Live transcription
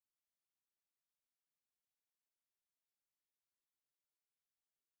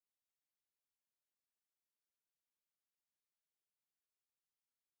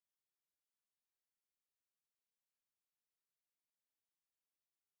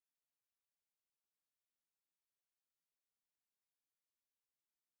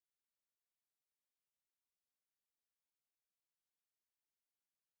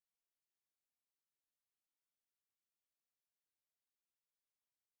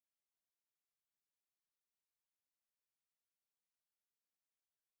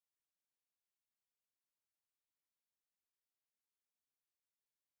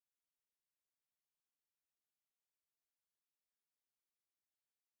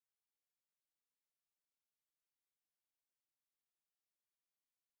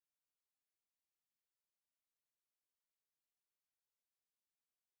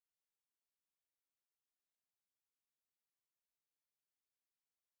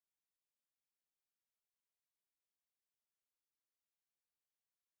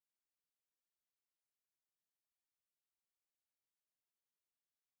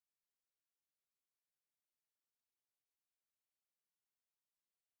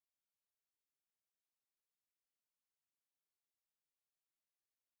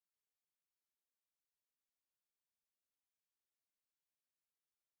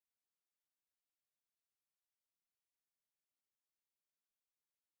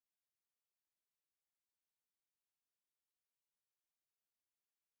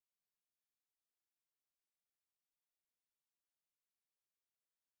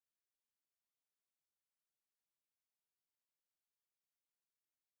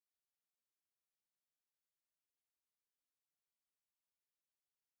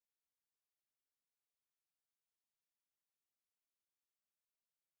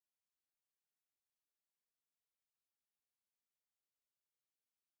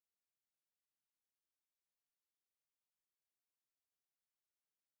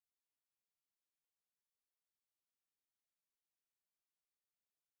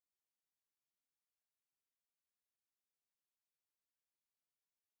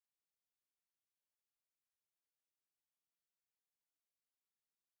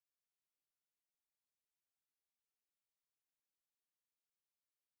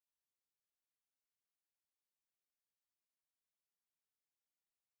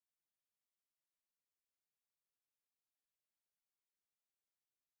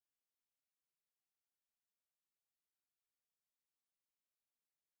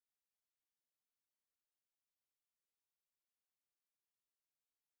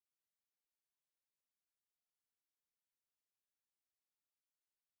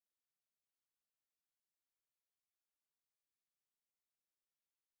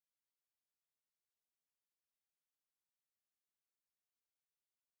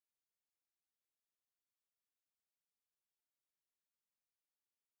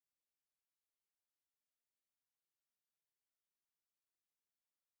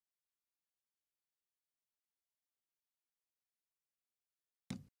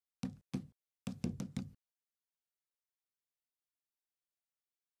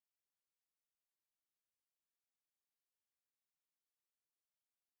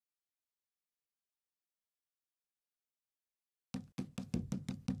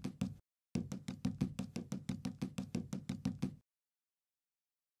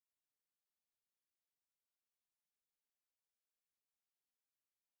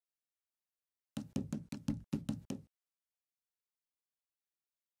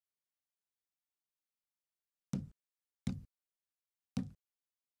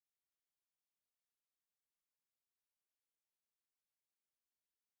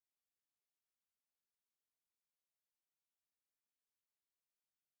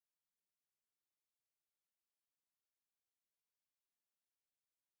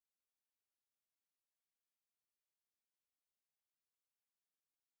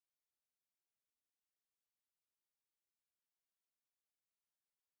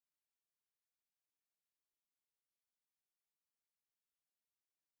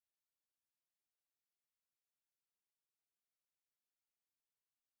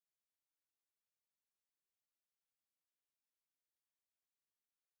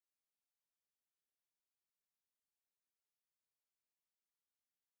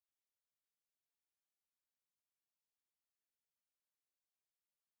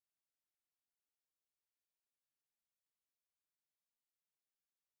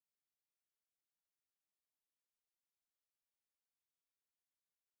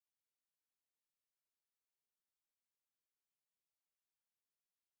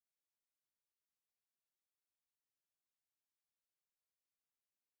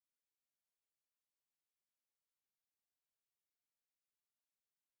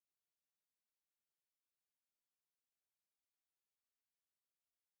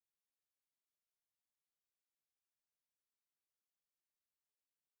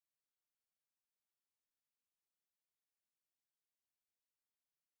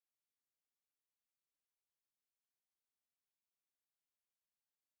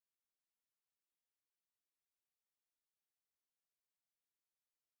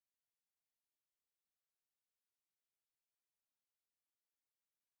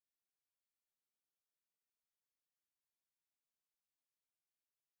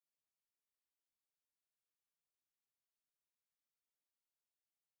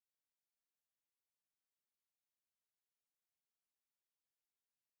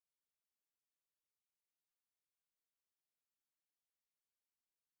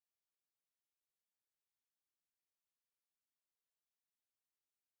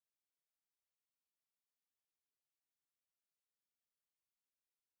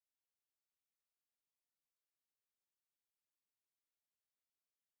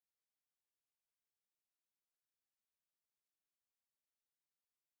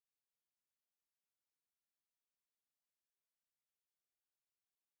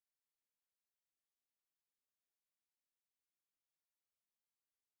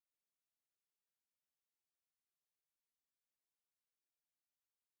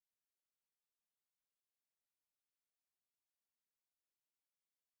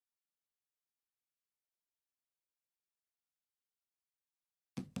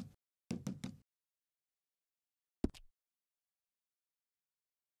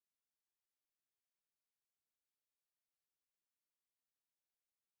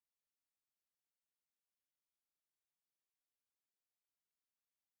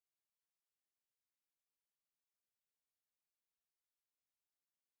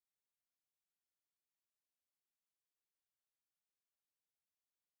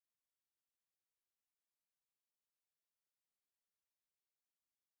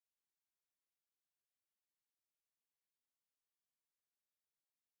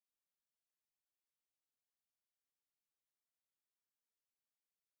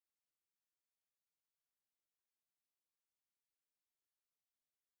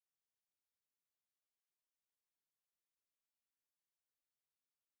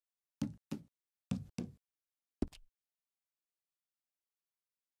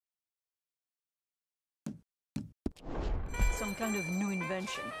some kind of new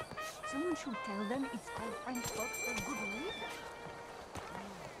invention. Someone should tell them it's called French Fox for good reason.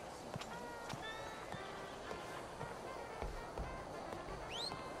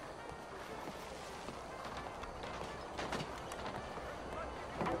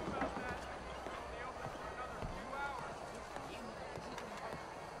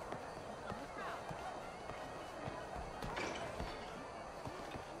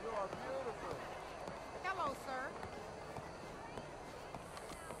 Hello, sir.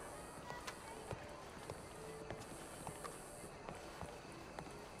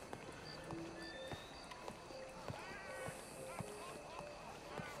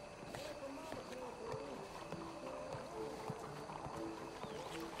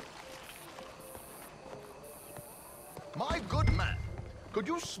 My good man, could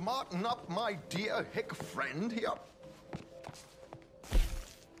you smarten up my dear hick friend here?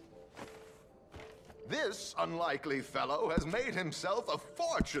 This unlikely fellow has made himself a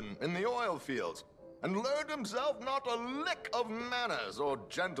fortune in the oil fields and learned himself not a lick of manners or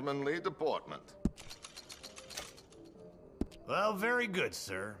gentlemanly deportment. Well, very good,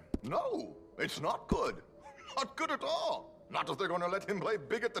 sir. No, it's not good. Not good at all. Not if they're going to let him play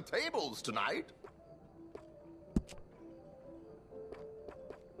big at the tables tonight.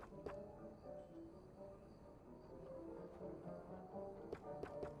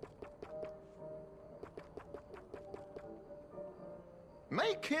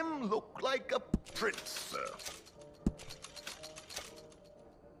 Make him look like a prince, sir.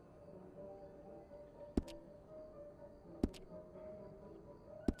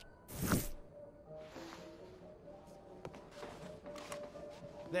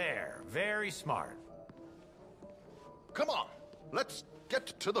 There, very smart. Come on, let's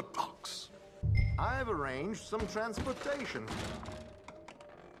get to the docks. I've arranged some transportation.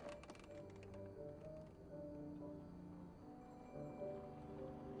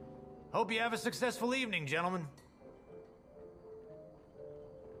 Hope you have a successful evening, gentlemen.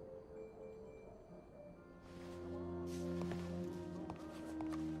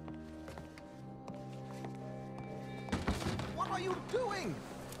 What are you doing?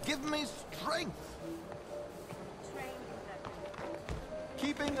 Give me strength.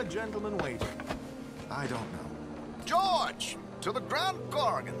 Keeping a gentleman waiting. I don't know. George, to the Grand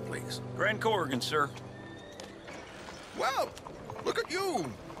Corrigan, please. Grand Corrigan, sir. Well, look at you.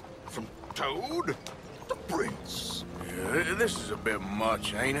 From Toad to Prince. Yeah, this is a bit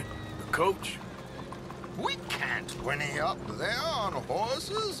much, ain't it? The coach? We can't whinny up there on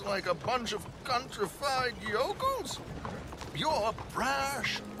horses like a bunch of countrified yokels. You're a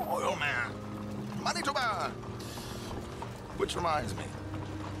brash oil man. Money to burn. Which reminds me,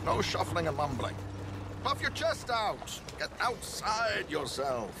 no shuffling and mumbling. Puff your chest out. Get outside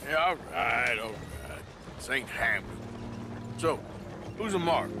yourself. Yeah, all right, all right. This ain't Hamlet. So, who's a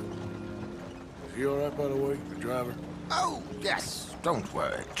mark? Is he all right, by the way, the driver? Oh, yes. Don't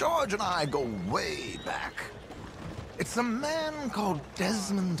worry. George and I go way back. It's a man called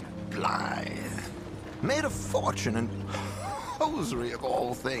Desmond Blythe. Made a fortune in hosiery of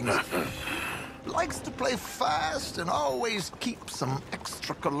all things. Likes to play fast and always keeps some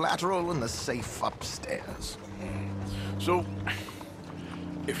extra collateral in the safe upstairs. So,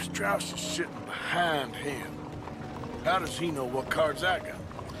 if Strauss is sitting behind him, how does he know what cards I got?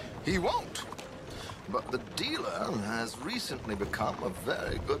 He won't. But the dealer has recently become a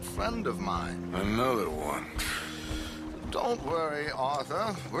very good friend of mine. Another one. Don't worry,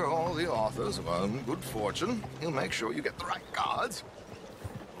 Arthur. We're all the authors of our own good fortune. He'll make sure you get the right cards.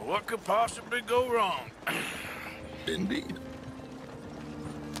 What could possibly go wrong? Indeed.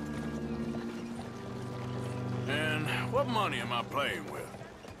 And what money am I playing with?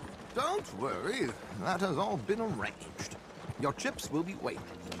 Don't worry. That has all been arranged. Your chips will be waiting.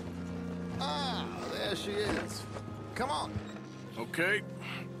 Ah, there she is. Come on. Okay.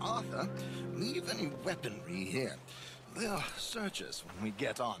 Arthur, leave any weaponry here. They'll search us when we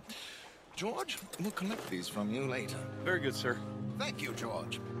get on. George, we'll collect these from you later. Very good, sir. Thank you,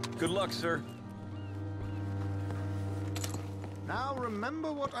 George. Good luck, sir. Now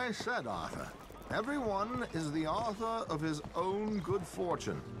remember what I said, Arthur. Everyone is the author of his own good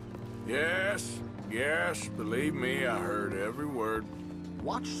fortune. Yes, yes, believe me, I heard every word.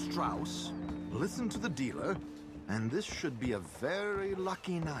 Watch Strauss, listen to the dealer, and this should be a very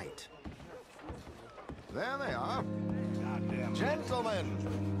lucky night. There they are. Gentlemen,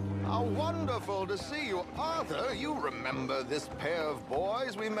 how wonderful to see you. Arthur, you remember this pair of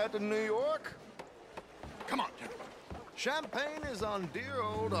boys we met in New York? Come on, gentlemen. Champagne is on dear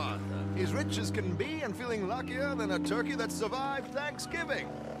old Arthur. He's rich as can be and feeling luckier than a turkey that survived Thanksgiving.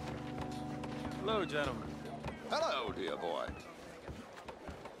 Hello, gentlemen. Hello, dear boy.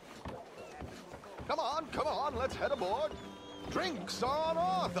 Come on, let's head aboard. Drinks on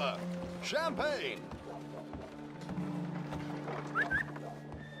Arthur. Champagne.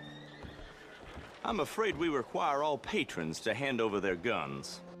 I'm afraid we require all patrons to hand over their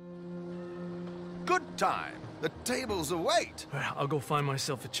guns. Good time. The tables await. I'll go find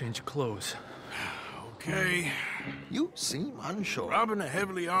myself a change of clothes. Okay. You seem unsure. Robbing a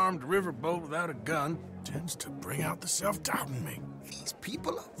heavily armed riverboat without a gun tends to bring out the self-doubt in me. These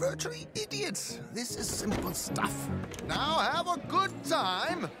people are virtually idiots. This is simple stuff. Now have a good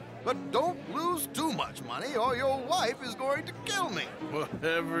time, but don't lose too much money or your wife is going to kill me.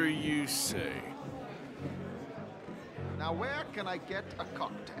 Whatever you say. Now where can I get a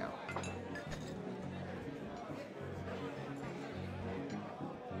cocktail?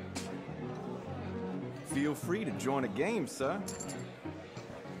 Feel free to join a game, sir.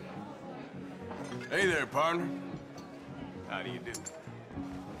 Hey there, partner. How do you do?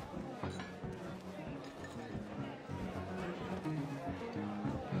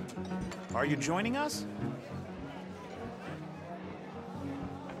 Are you joining us?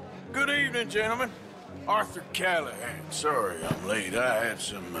 Good evening, gentlemen. Arthur Callahan. Sorry I'm late. I had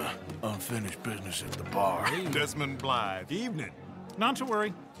some unfinished business at the bar. Desmond Blythe. Evening. Not to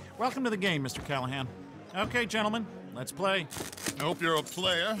worry. Welcome to the game, Mr. Callahan. Okay, gentlemen, let's play. I hope you're a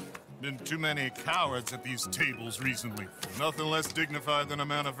player. Been too many cowards at these tables recently. Nothing less dignified than a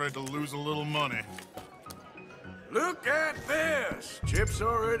man afraid to lose a little money. Look at this! Chips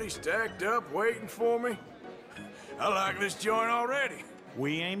already stacked up, waiting for me. I like this joint already.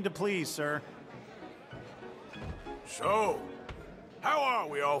 We aim to please, sir. So, how are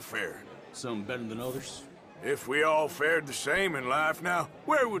we all faring? Some better than others. If we all fared the same in life now,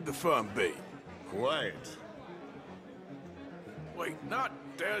 where would the fun be? Quiet. Wait, not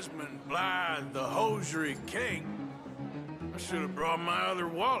Desmond Blythe, the hosiery king. I should have brought my other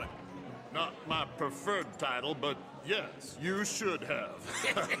wallet. Not my preferred title, but yes, you should have.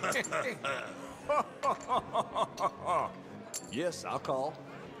 Yes, I'll call.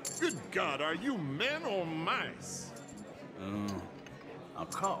 Good God, are you men or mice? I'll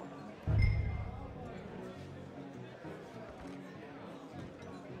call.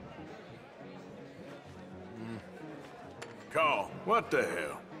 Call. What the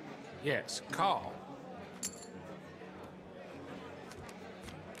hell? Yes, call.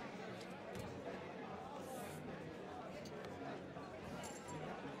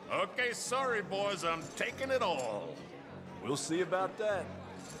 Okay, sorry, boys, I'm taking it all. We'll see about that.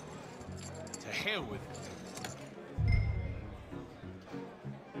 To hell with it.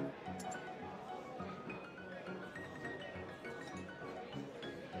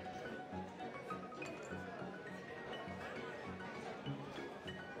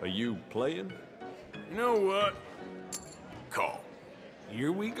 Are you playing? You know what? Call.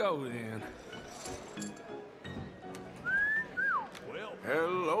 Here we go, then. Well,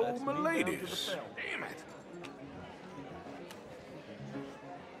 Hello, that's my me down to the ladies. bell. Damn it.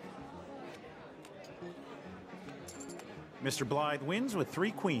 Mr. Blythe wins with 3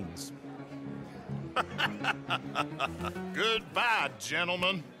 queens. Goodbye,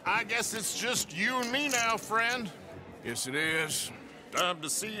 gentlemen. I guess it's just you and me now, friend. Yes, it is. Time to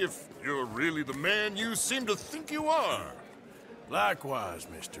see if you're really the man you seem to think you are. Likewise,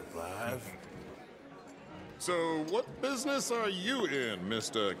 Mr. Blythe. So, what business are you in,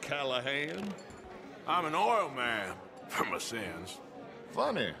 Mr. Callahan? I'm an oil man, for my sins.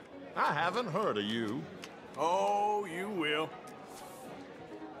 Funny. I haven't heard of you. Oh, you will.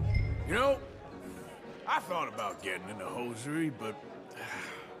 You know, I thought about getting into hosiery, but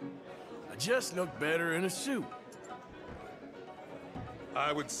I just look better in a suit.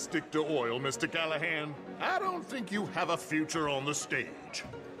 I would stick to oil, Mr. Callahan. I don't think you have a future on the stage.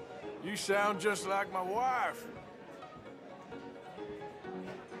 You sound just like my wife.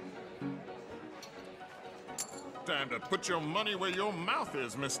 Time to put your money where your mouth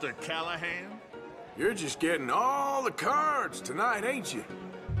is, Mr. Callahan. You're just getting all the cards tonight, ain't you?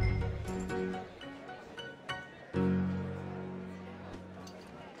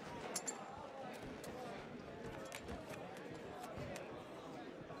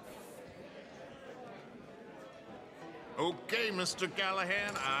 Okay, Mr.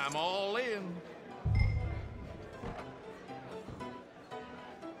 Callahan, I'm all in.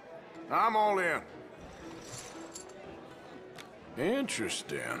 I'm all in.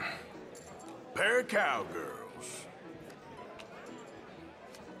 Interesting. Pair of cowgirls.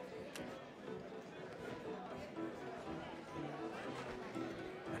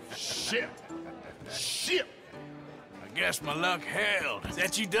 Shit! Shit! I guess my luck held. Is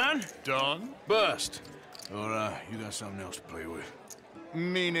that you done? Done? Bust. Or, you got something else to play with?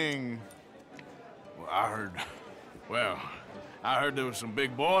 Meaning? Well, I heard there was some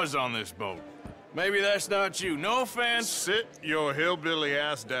big boys on this boat. Maybe that's not you. No offense. Sit your hillbilly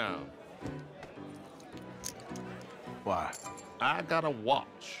ass down. Why? I got a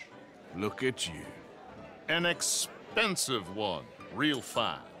watch. Look at you. An expensive one. Real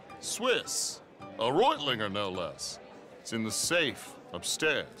fine. Swiss. A Reutlinger, no less. It's in the safe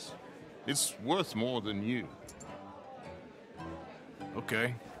upstairs. It's worth more than you.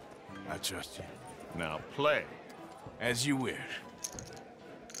 Okay. I trust you. Now play. As you wish.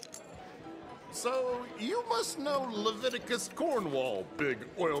 So, you must know Leviticus Cornwall, big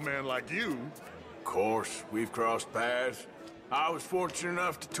oil man like you. Of course, we've crossed paths. I was fortunate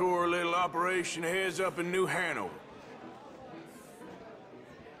enough to tour a little operation of his up in New Hanover.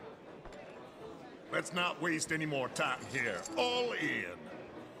 Let's not waste any more time here. All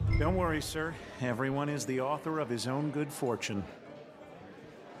in. Don't worry, sir. Everyone is the author of his own good fortune.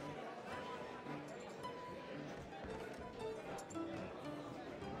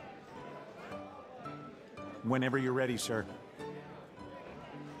 Whenever you're ready, sir.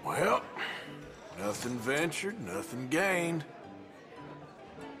 Well, nothing ventured, nothing gained.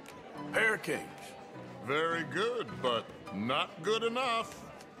 Pair of kings. Very good, but not good enough.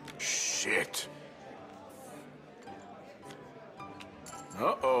 Shit.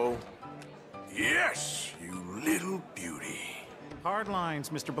 Uh-oh. Yes, you little beauty. Hard lines,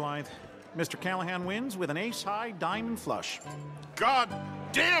 Mr. Blythe. Mr. Callahan wins with an ace-high diamond flush. God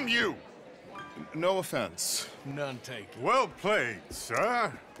damn you! No offense. None taken. Well played,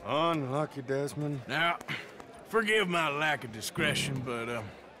 sir. Unlucky, Desmond. Now, forgive my lack of discretion, but,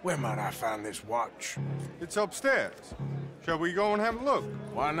 where might I find this watch? It's upstairs. Shall we go and have a look?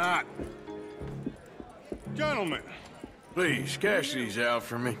 Why not? Gentlemen. Please, cash these out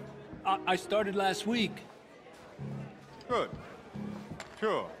for me. I started last week. Good.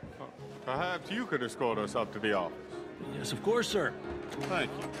 Sure. Perhaps you could escort us up to the office. Yes, of course, sir. Thank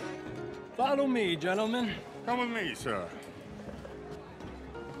you. Follow me, gentlemen. Come with me, sir.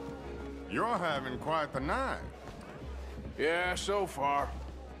 You're having quite the night. Yeah, so far.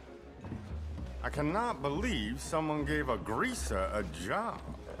 I cannot believe someone gave a greaser a job.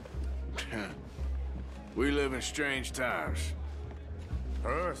 We live in strange times.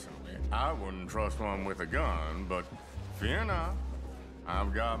 Personally, I wouldn't trust one with a gun, but fear not.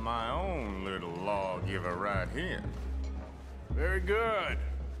 I've got my own little lawgiver right here. Very good.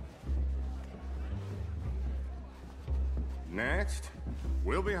 Next,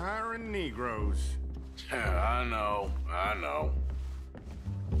 we'll be hiring Negroes. I know.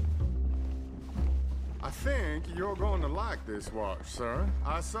 I think you're going to like this watch, sir.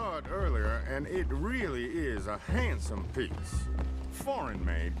 I saw it earlier, and it really is a handsome piece. Foreign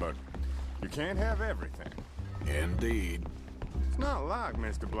made, but you can't have everything. Indeed. It's not like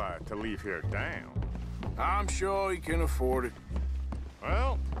Mr. Blythe to leave here down. I'm sure he can afford it.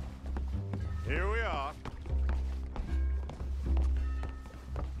 Well, here we are.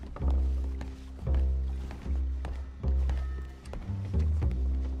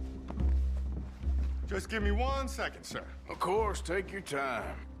 Just give me 1 second, sir. Of course, take your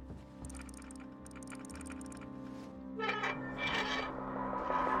time.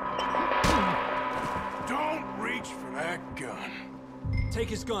 Don't reach for that gun. Take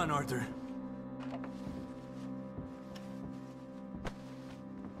his gun, Arthur.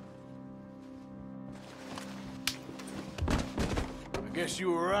 I guess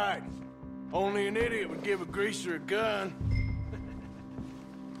you were right. Only an idiot would give a greaser a gun.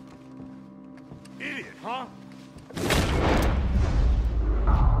 Idiot, huh?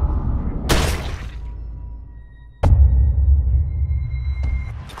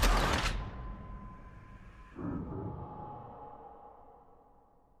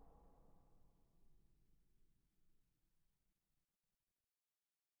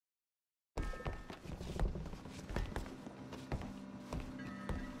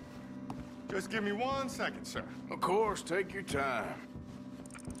 Just give me 1 second, sir. Of course, take your time.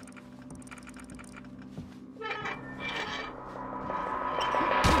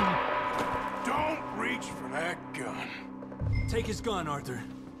 Don't reach for that gun. Take his gun, Arthur.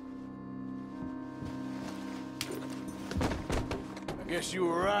 I guess you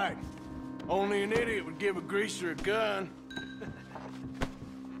were right. Only an idiot would give a greaser a gun.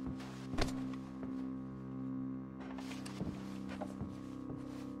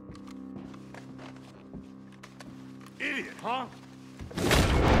 Idiot, huh?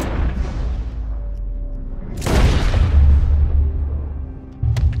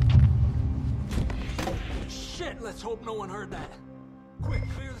 Shit, let's hope no one heard that. Quick,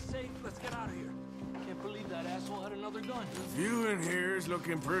 clear the safe. Let's get out of here. Can't believe that asshole had another gun. View in here is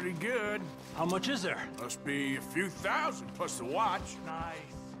looking pretty good. How much is there? Must be a few thousand plus the watch. Nice.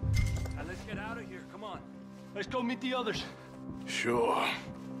 Now let's get out of here. Come on. Let's go meet the others. Sure.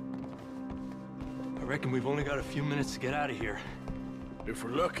 I reckon we've only got a few minutes to get out of here. If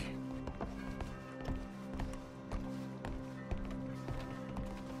we're lucky.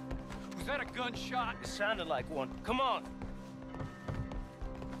 Was that a gunshot? It sounded like one. Come on.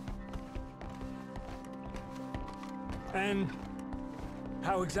 And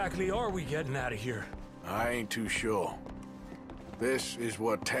how exactly are we getting out of here? I ain't too sure. This is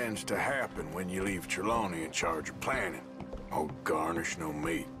what tends to happen when you leave Trelawney in charge of planning. Oh, garnish no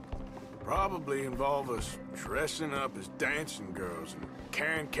meat. Probably involve us dressing up as dancing girls and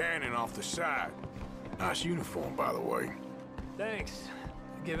carrying cannon off the side. Nice uniform, by the way. Thanks.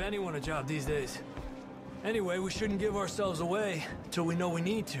 I'd give anyone a job these days. Anyway, we shouldn't give ourselves away until we know we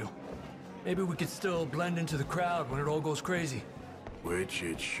need to. Maybe we could still blend into the crowd when it all goes crazy. Which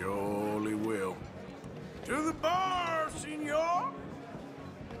it surely will. To the bar, senor!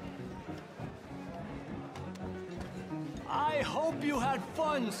 I hope you had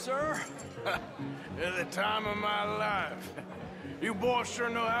fun, sir. At the time of my life. You boys sure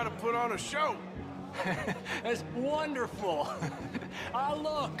know how to put on a show. That's wonderful. Ah,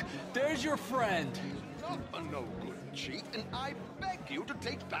 look, there's your friend. Not a no good cheat, and I beg you to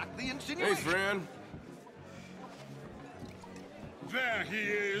take back the insinuation. Hey, friend. There he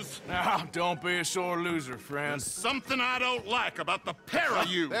is. Now, don't be a sore loser, friend. There's something I don't like about the pair of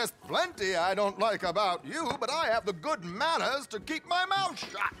you. There's plenty I don't like about you, but I have the good manners to keep my mouth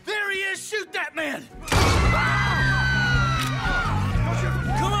shut. There he is! Shoot that man!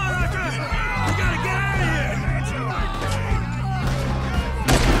 Come on, Arthur! We gotta get out of here!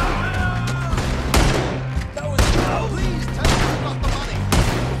 That was Please tell me you got the money.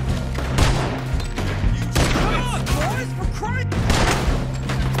 Come on, boys! For Christ!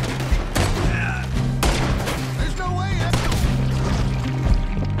 There's no way.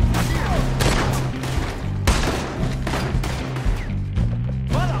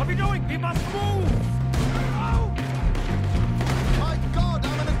 What are we doing? We must move! My God,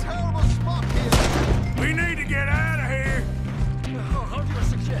 I'm in a terrible spot here. We need to get out of here. How do you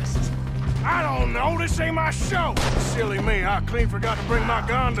suggest? I don't know. This ain't my show. Silly me. I clean forgot to bring my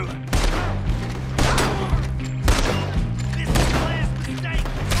gondola. This is the last mistake!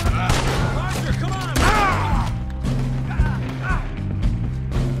 Arthur, come on!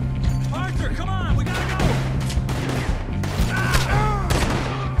 Arthur, come on! We gotta go!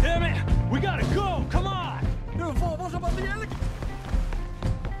 Damn it! We gotta go! Come on! Vamos about the alley!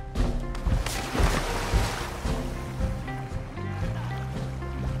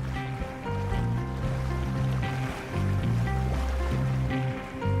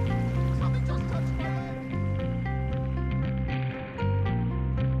 Something just touched my leg.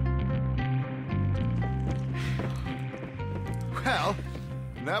 Well,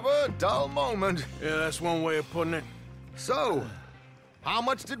 never a dull moment. Yeah, that's one way of putting it. So, how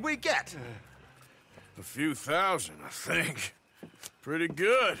much did we get? A few thousand, I think. Pretty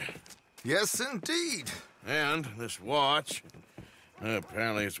good. Yes, indeed. And this watch,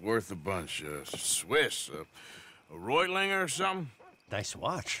 apparently it's worth a bunch. Swiss, a Reutlinger or something? Nice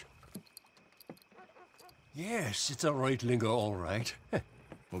watch. Yes, it's a Reutlinger, all right.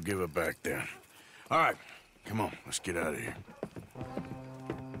 We'll give it back then. All right, come on, let's get out of here.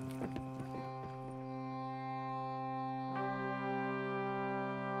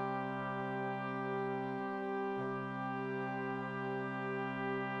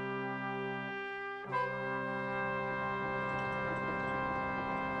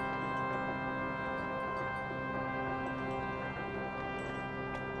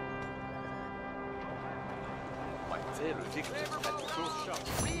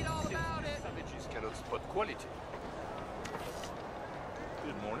 Read all about it. Savages cannot spot quality.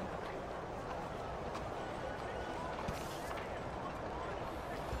 Good morning.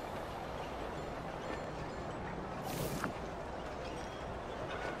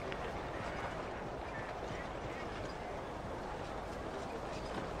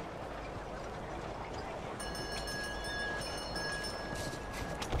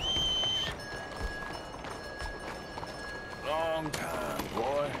 Long time,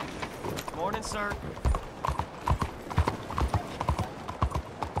 boy. Morning, sir.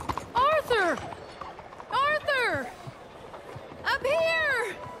 Arthur! Arthur! Up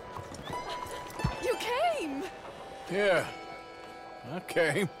here! You came! Yeah, I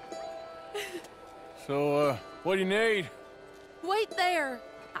came. So, what do you need? Wait there!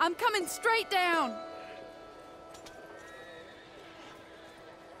 I'm coming straight down!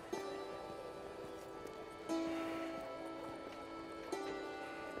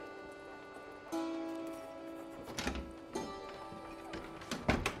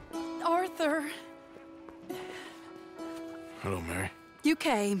 Arthur. Hello, Mary. You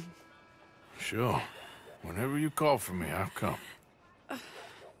came. Sure. Whenever you call for me, I'll come.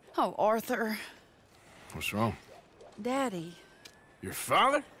 Oh, Arthur. What's wrong? Daddy. Your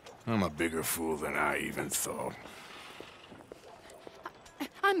father? I'm a bigger fool than I even thought.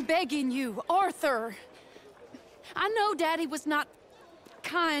 I'm begging you, Arthur. I know Daddy was not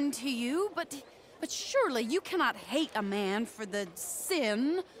kind to you, but surely you cannot hate a man for the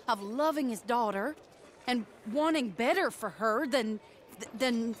sin of loving his daughter and wanting better for her than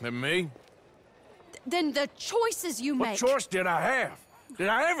Than me? than the choices you make. What choice did I have? Did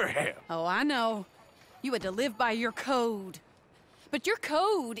I ever have? Oh, I know. You had to live by your code. But your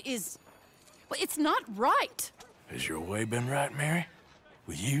code is... well, it's not right. Has your way been right, Mary?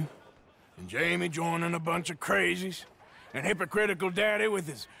 With you? And Jamie joining a bunch of crazies? And hypocritical daddy with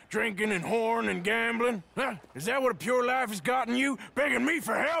his drinking and whoring and gambling? Huh? Is that what a pure life has gotten you? Begging me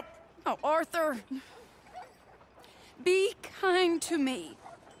for help? Oh, Arthur. Be kind to me.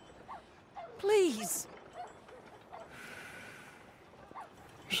 Please.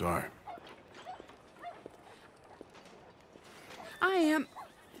 Sorry.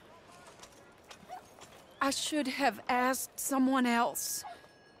 I should have asked someone else.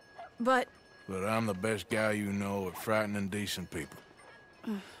 But I'm the best guy you know at frightening decent people.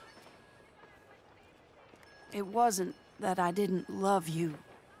 it wasn't that I didn't love you,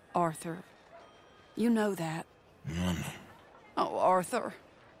 Arthur. You know that. Oh, Arthur.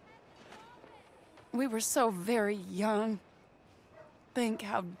 We were so very young. Think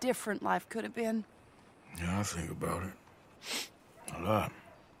how different life could have been. Yeah, I think about it. A lot.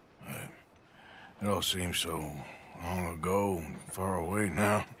 It all seems so long ago and far away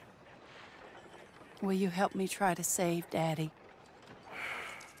now. Will you help me try to save Daddy?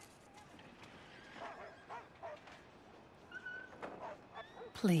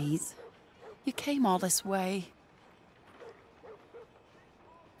 Please. You came all this way.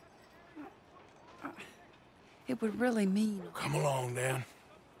 It would really mean... Come along, Dan.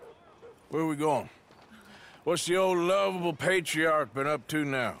 Where are we going? What's the old lovable patriarch been up to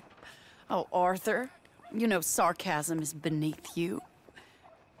now? Oh, Arthur, you know sarcasm is beneath you.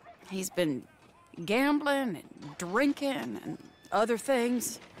 He's been gambling and drinking and other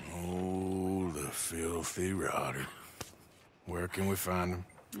things. Oh, the filthy rotter. Where can we find him?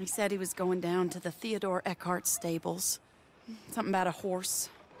 He said he was going down to the Theodore Eckhart stables. Something about a horse.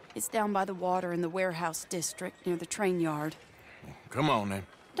 It's down by the water in the warehouse district near the train yard. Come on, then.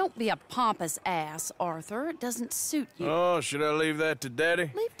 Don't be a pompous ass, Arthur. It doesn't suit you. Oh, should I leave that to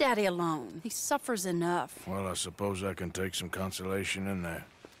Daddy? Leave Daddy alone. He suffers enough. Well, I suppose I can take some consolation in that.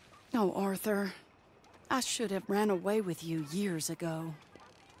 No, Arthur. I should have ran away with you years ago.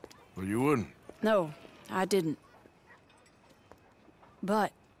 Well, you wouldn't. No, I didn't.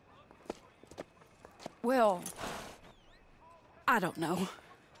 But... well... I don't know.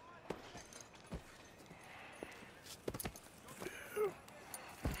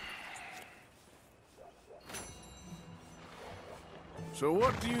 So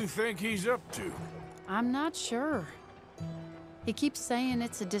what do you think he's up to? I'm not sure. He keeps saying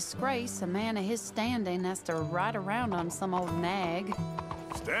it's a disgrace a man of his standing has to ride around on some old nag.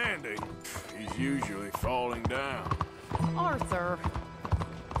 Standing? He's usually falling down. Arthur,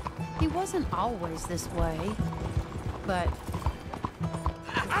 he wasn't always this way, but...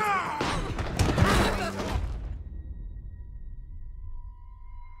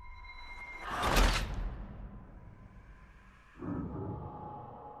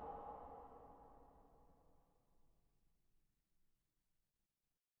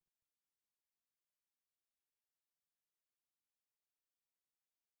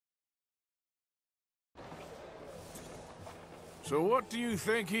 So what do you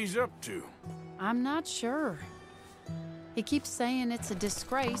think he's up to? I'm not sure. He keeps saying it's a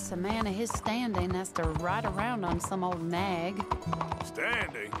disgrace a man of his standing has to ride around on some old nag.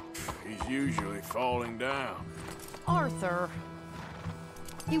 Standing? He's usually falling down. Arthur,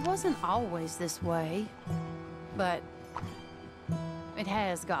 he wasn't always this way, but it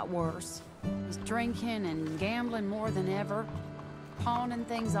has got worse. He's drinking and gambling more than ever, pawning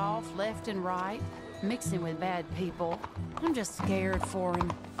things off left and right, mixing with bad people. I'm just scared for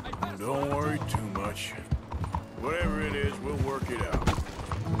him. Don't worry too much. Whatever it is, we'll work it out.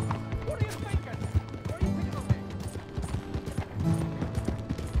 What are you thinking? What are you thinking of me?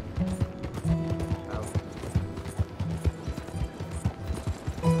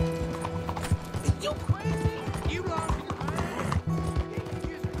 You crazy? You lost your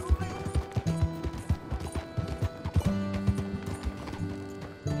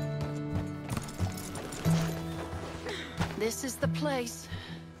This is the place.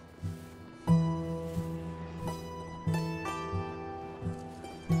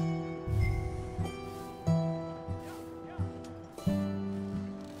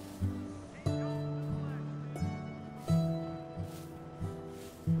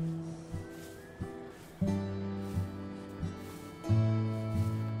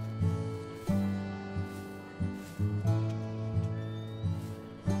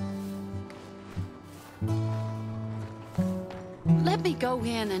 Let me go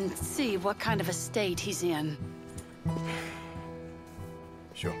in and see what kind of a state he's in.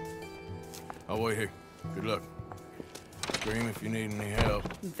 Sure. I'll wait here. Good luck. Scream if you need any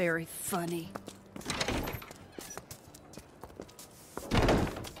help. Very funny.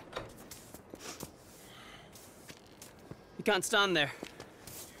 You can't stand there.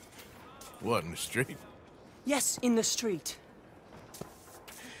 What, in the street? Yes, in the street.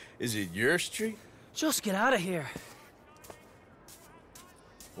 Is it your street? Just get out of here.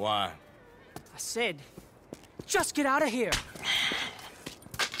 Why? I said, just get out of here.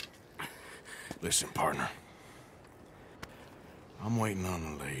 Listen, partner. I'm waiting on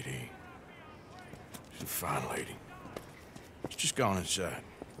a lady. She's a fine lady. She's just gone inside.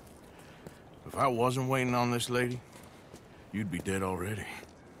 If I wasn't waiting on this lady, you'd be dead already.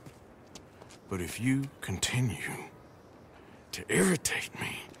 But if you continue to irritate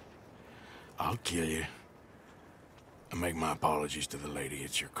me, I'll kill you and make my apologies to the lady.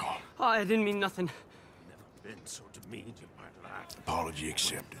 It's your call. Oh, I didn't mean nothing. Never been so demeaned in my life. Apology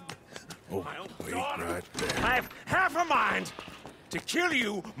accepted. Oh, wait right there. I have half a mind to kill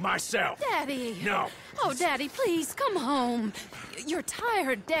you myself. Daddy! No. Oh, Daddy, please, come home. You're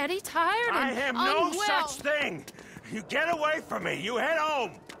tired, Daddy, tired and I am no unwell. such thing. You get away from me. You head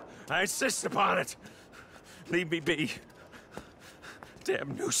home. I insist upon it. Leave me be.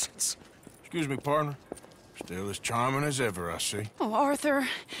 Damn nuisance. Excuse me, partner. Still as charming as ever, I see. Oh, Arthur,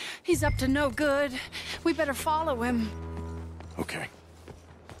 he's up to no good. We better follow him. Okay.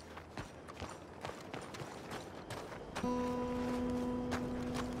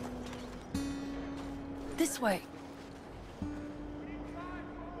 This way.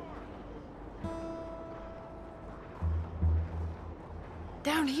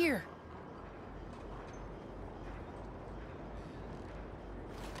 Down here.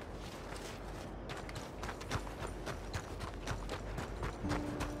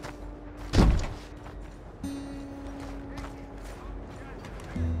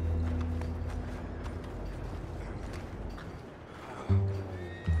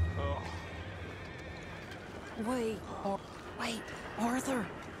 Wait, Arthur.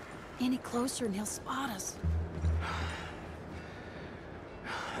 Any closer and he'll spot us.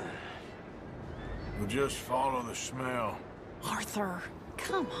 We'll just follow the smell. Arthur,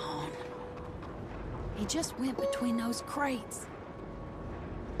 come on. He just went between those crates.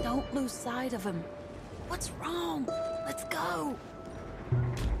 Don't lose sight of him. What's wrong? Let's go.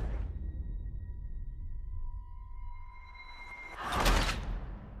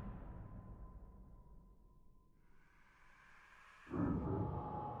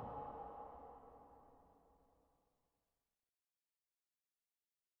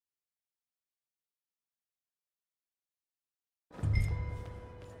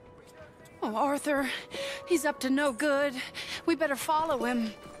 Oh, Arthur, he's up to no good. We better follow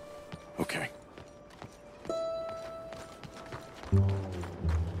him. Okay.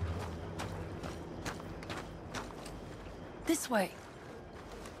 This way.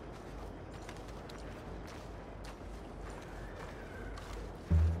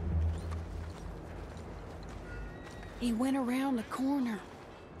 He went around the corner.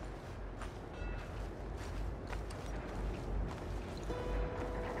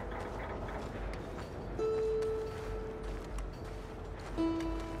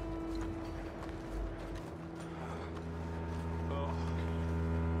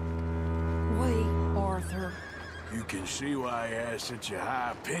 You can see why he has such a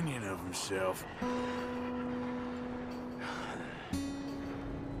high opinion of himself.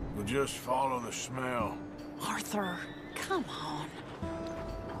 We'll just follow the smell. Arthur, come on.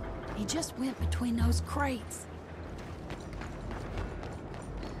 He just went between those crates.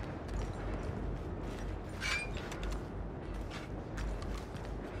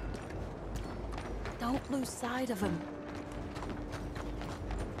 Don't lose sight of him.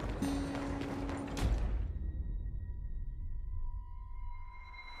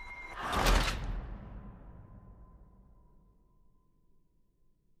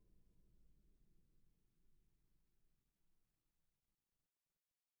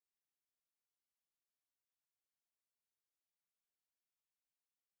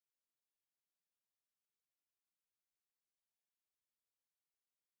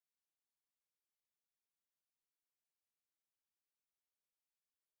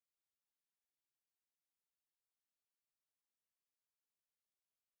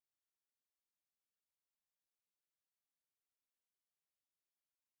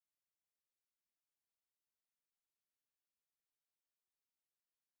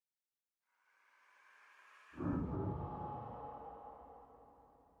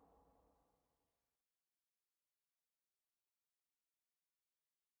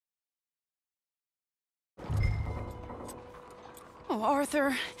 Oh,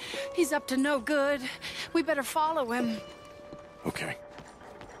 Arthur, he's up to no good. We better follow him. Okay.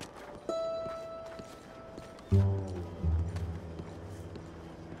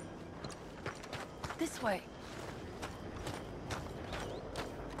 This way.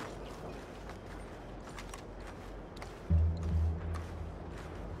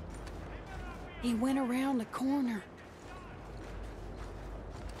 He went around the corner.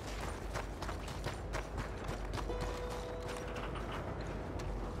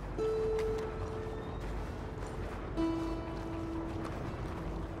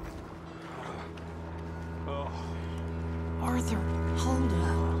 Arthur, hold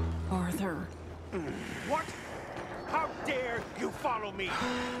up. Arthur. What? How dare you follow me?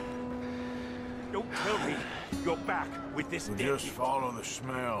 Don't tell me you're back with this We'll dead just people. follow the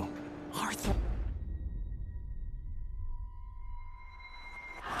smell. Arthur.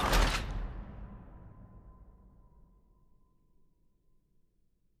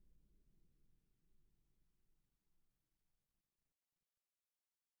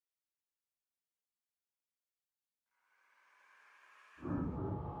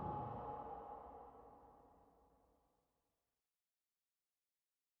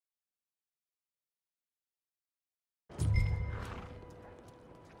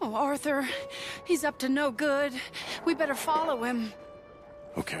 Oh, Arthur, he's up to no good. We better follow him.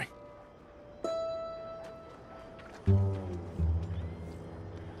 Okay.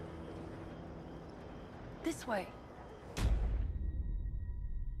 This way.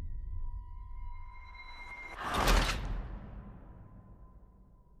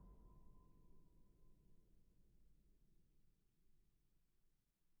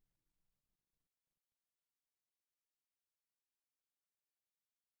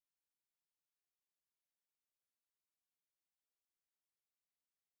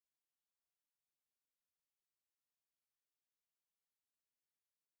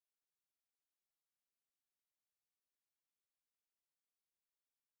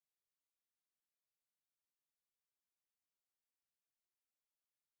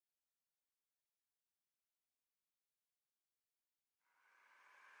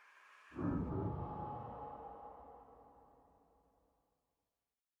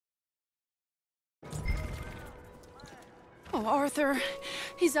 Oh, Arthur,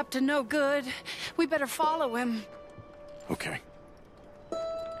 he's up to no good. We better follow him. Okay.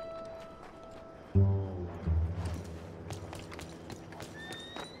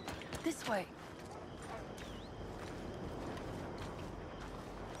 This way.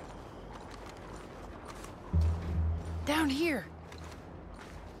 Down here.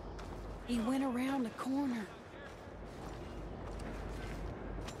 He went around the corner.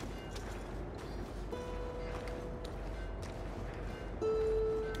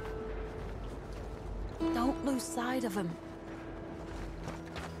 Don't lose sight of him.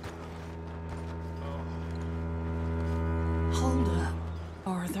 Hold up,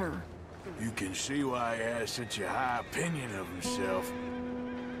 Arthur. You can see why he has such a high opinion of himself.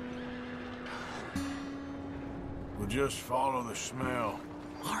 We'll just follow the smell.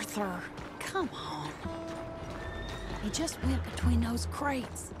 Arthur, come on. He just went between those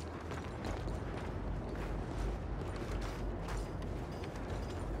crates.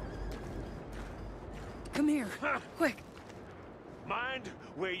 Come here, quick. Mind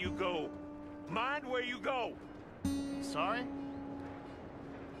where you go. Mind where you go. Sorry?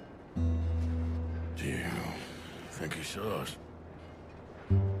 Do you think he saw us?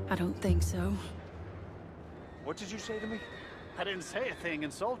 I don't think so. What did you say to me? I didn't say a thing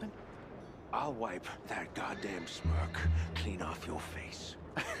insulting. I'll wipe that goddamn smirk clean off your face.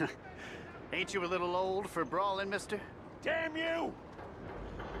 Ain't you a little old for brawling, mister? Damn you!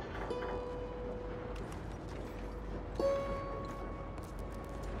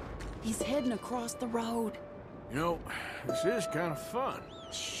 He's heading across the road. You know, this is kind of fun.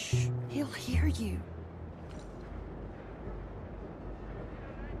 Shh, he'll hear you.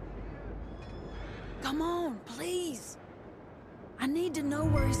 Come on, please. I need to know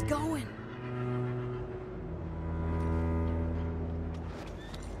where he's going.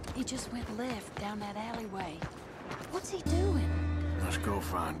 He just went left down that alleyway. What's he doing? Let's go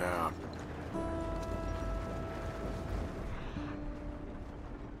find out.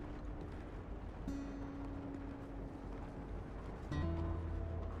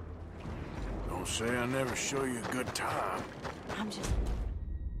 Don't say I never show you a good time. I'm just...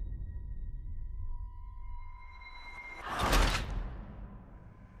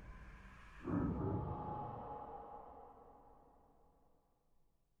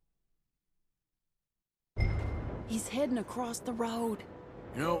 He's heading across the road.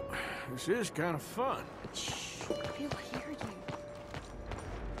 You know, this is kind of fun. Shh, he'll hear you.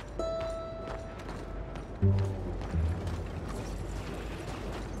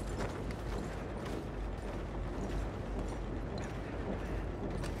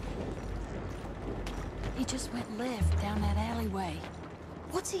 He just went left down that alleyway.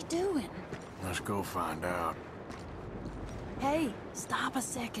 What's he doing? Let's go find out. Hey, stop a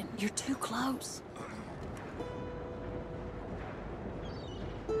second. You're too close.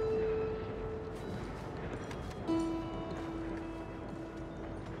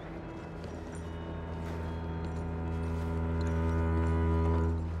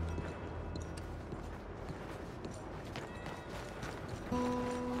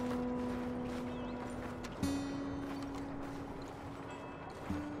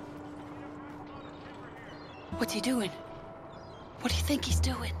 What's he doing? What do you think he's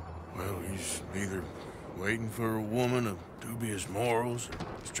doing? Well, he's either waiting for a woman of dubious morals or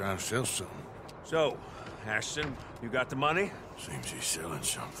he's trying to sell something. So, Ashton, you got the money? Seems he's selling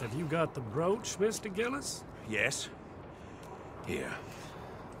something. Have you got the brooch, Mr. Gillis? Yes. Here.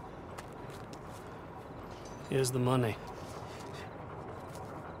 Here's the money.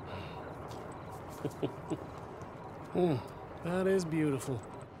 That is beautiful.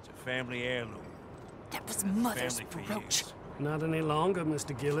 It's a family heirloom. That was Mother's Family for brooch. years. Not any longer,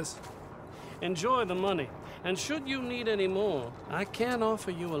 Mr. Gillis. Enjoy the money. And should you need any more, I can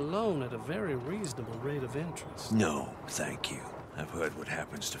offer you a loan at a very reasonable rate of interest. No, thank you. I've heard what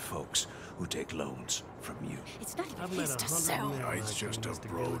happens to folks who take loans from you. It's not even I've met his to 100 sell. men Oh, it's like just you, a Mr.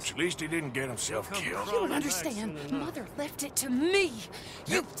 brooch. Gillis. At least he didn't get himself killed. You don't understand. Soon enough. Mother left it to me.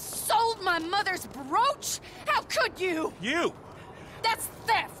 You sold my mother's brooch? How could you? You! That's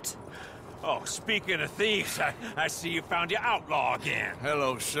theft. Oh, speaking of thieves, I see you found your outlaw again.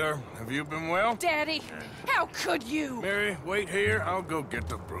 Hello, sir. Have you been well? Daddy, how could you? Mary, wait here. I'll go get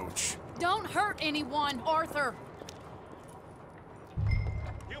the brooch. Don't hurt anyone, Arthur.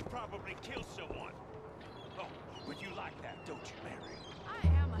 He'll probably kill someone. Oh, but you like that, don't you, Mary? I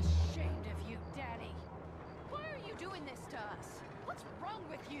am ashamed of you, Daddy. Why are you doing this to us? What's wrong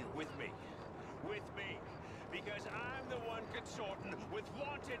with you? With me. With me. Because I'm the one consorting with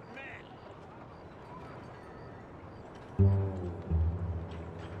wanted men.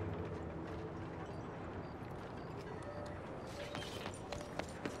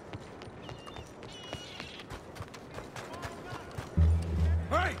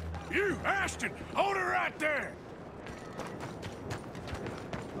 Hey, you, Ashton! Hold her right there!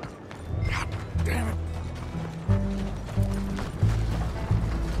 God damn it.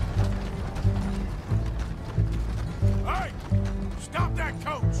 Hey! Stop that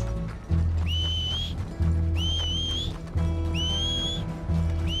coach!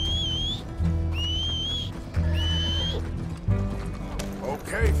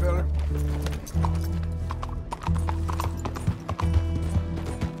 Okay, fella.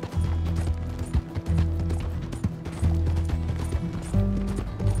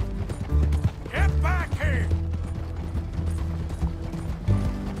 Get back here!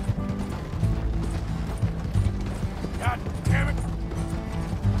 God damn it!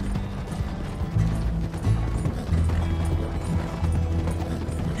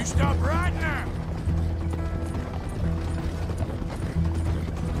 You stop right now!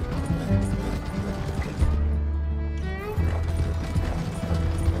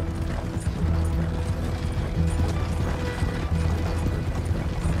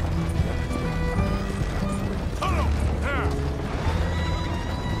 Hold on! Now!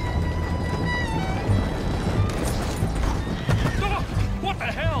 What the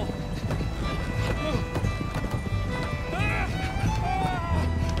hell?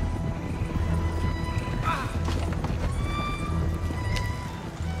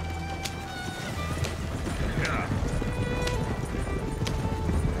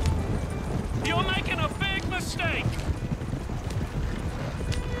 You're making a big mistake.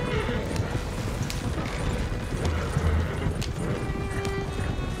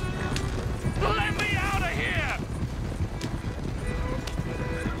 Let me out of here!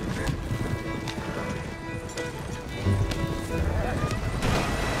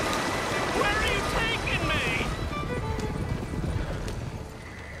 Where are you taking me?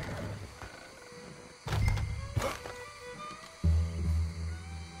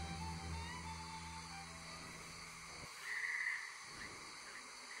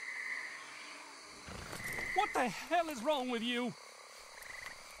 What the hell is wrong with you?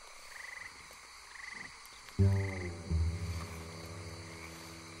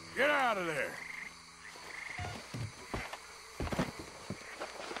 Get out of there!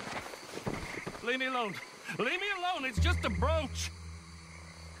 Leave me alone. Leave me alone. It's just a brooch.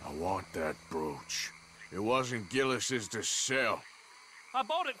 I want that brooch. It wasn't Gillis's to sell. I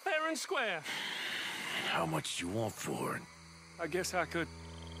bought it fair and square. How much do you want for it? I guess I could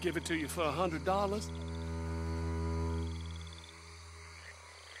give it to you for $100.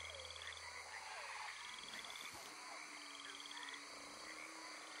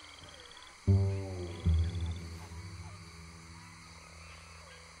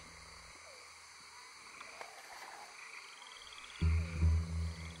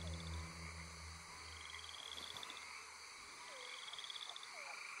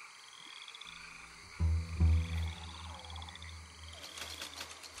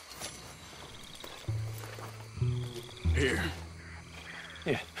 Here.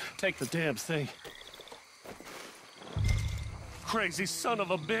 Yeah, take the damn thing. Crazy son of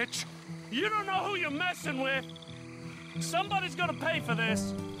a bitch! You don't know who you're messing with! Somebody's gonna pay for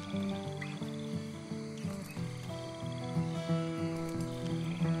this!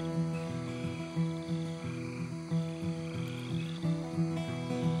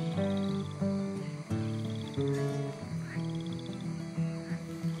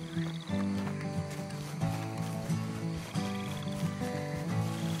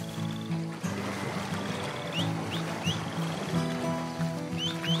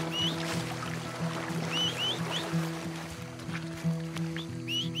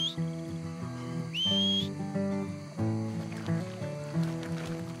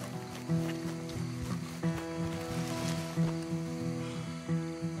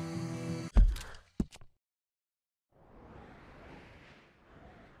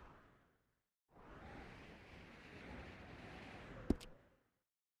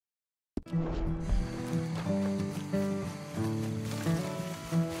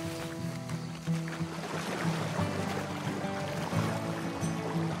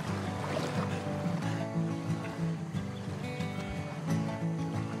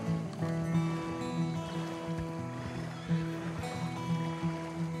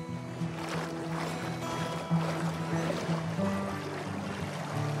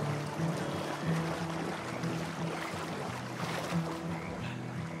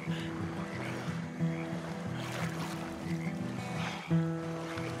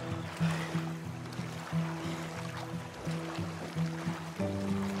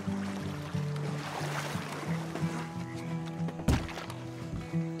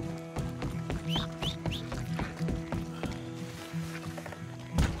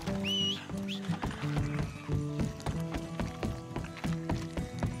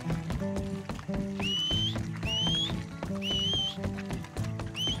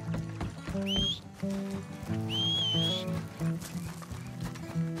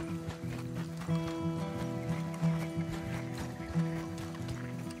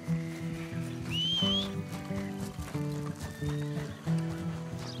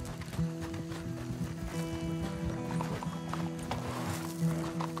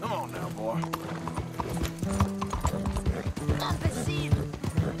 Come on now, boy.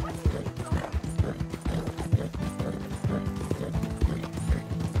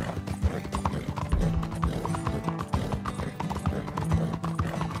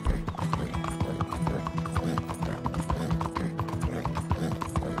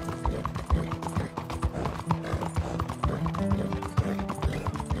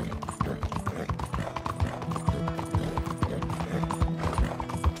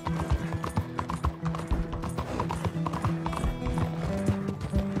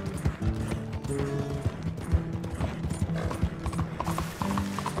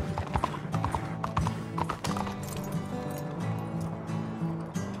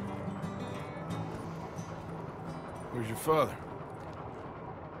 Where's your father?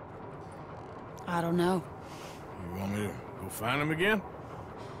 I don't know. You want me to go find him again?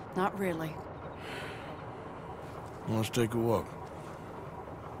 Not really. Well, let's take a walk.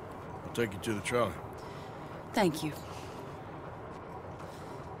 I'll take you to the trolley. Thank you.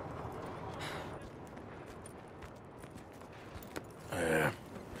 Yeah.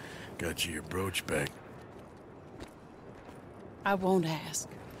 Got you your brooch back. I won't ask.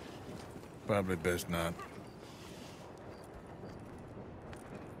 Probably best not.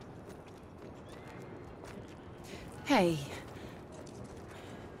 Hey.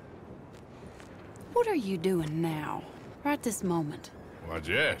 What are you doing now? Right this moment? Why'd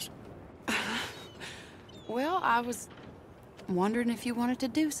you ask? Well, I was wondering if you wanted to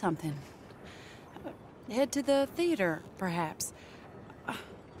do something. Head to the theater, perhaps.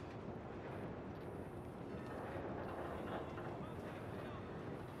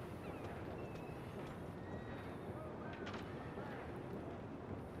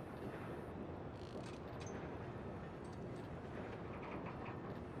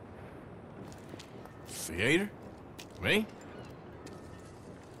 Theater? Me?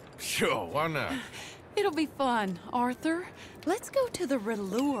 Sure, why not? It'll be fun, Arthur. Let's go to the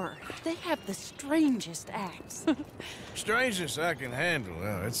Relure. They have the strangest acts. Strangest I can handle.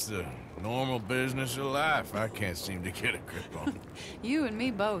 Well, it's the normal business of life. I can't seem to get a grip on. You and me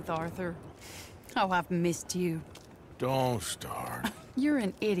both, Arthur. Oh, I've missed you. Don't start. You're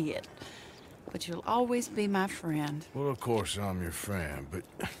an idiot, but you'll always be my friend. Well, of course I'm your friend,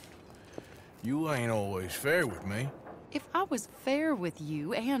 but you ain't always fair with me. If I was fair with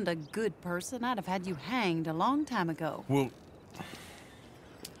you and a good person, I'd have had you hanged a long time ago. Well,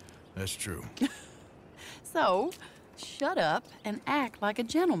 that's true. So, Shut up and act like a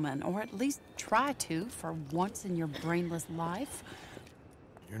gentleman, or at least try to for once in your brainless life.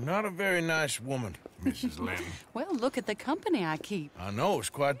 You're not a very nice woman, Mrs. Lynn. Well, look at the company I keep. I know, it's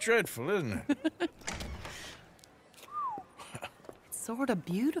quite dreadful, isn't it? It's sort of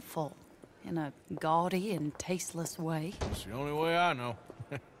beautiful, in a gaudy and tasteless way. It's the only way I know.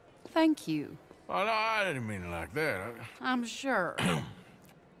 Thank you. Oh, no, I didn't mean it like that. I'm sure.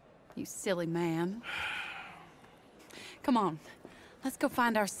 You silly man. Come on, let's go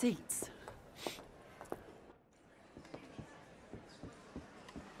find our seats.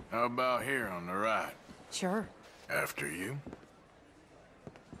 How about here on the right? Sure. After you.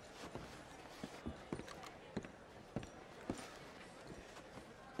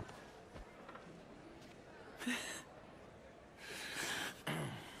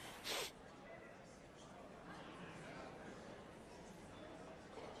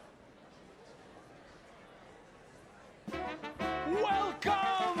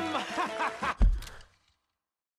 Welcome!